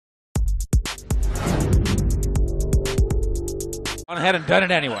Gone ahead and done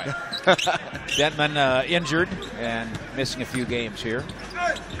it anyway. Denman injured and missing a few games here.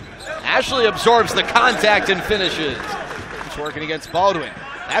 Ashley absorbs the contact and finishes. He's working against Baldwin.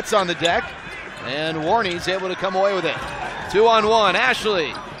 That's on the deck. And Warney's able to come away with it. 2-on-1.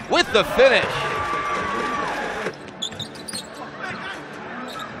 Ashley with the finish.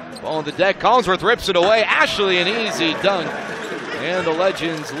 Ball on the deck. Collinsworth rips it away. Ashley, an easy dunk. And the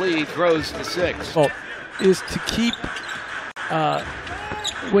Legends lead grows to 6. Well, is to keep,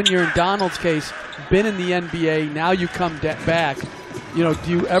 when you're in Donald's case, been in the NBA, now you come back. You know,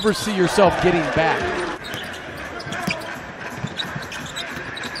 do you ever see yourself getting back?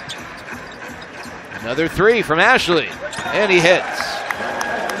 Another 3 from Ashley, and he hits.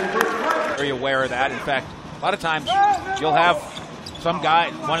 Very aware of that. In fact, a lot of times you'll have some guy,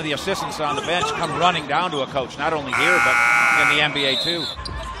 one of the assistants on the bench, come running down to a coach, not only here, but in the NBA too.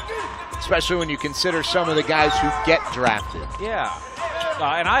 Especially when you consider some of the guys who get drafted. Yeah.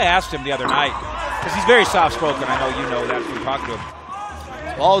 And I asked him the other night, because he's very soft-spoken. I know you know that from talking to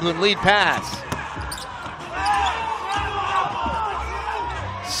him. Baldwin lead pass.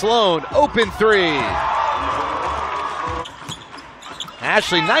 Sloan, open 3.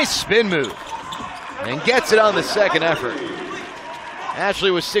 Ashley, nice spin move. And gets it on the second effort. Ashley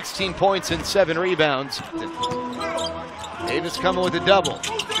with 16 points and 7 rebounds. Davis coming with a double.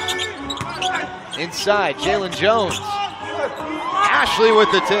 Inside, Jalen Jones. Ashley with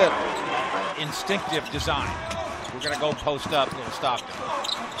the tip. Instinctive design. We're going to go post up, little Stockton.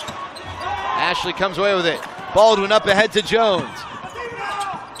 Ashley comes away with it. Baldwin up ahead to Jones.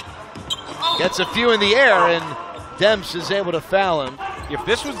 Gets a few in the air, and Demps is able to foul him. If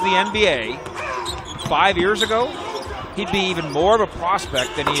this was the NBA 5 years ago, he'd be even more of a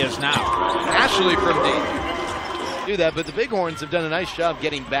prospect than he is now. Ashley from deep. Do that, but the Bighorns have done a nice job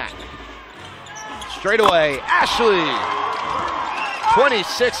getting back. Straight away, Ashley.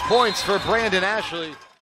 26 points for Brandon Ashley.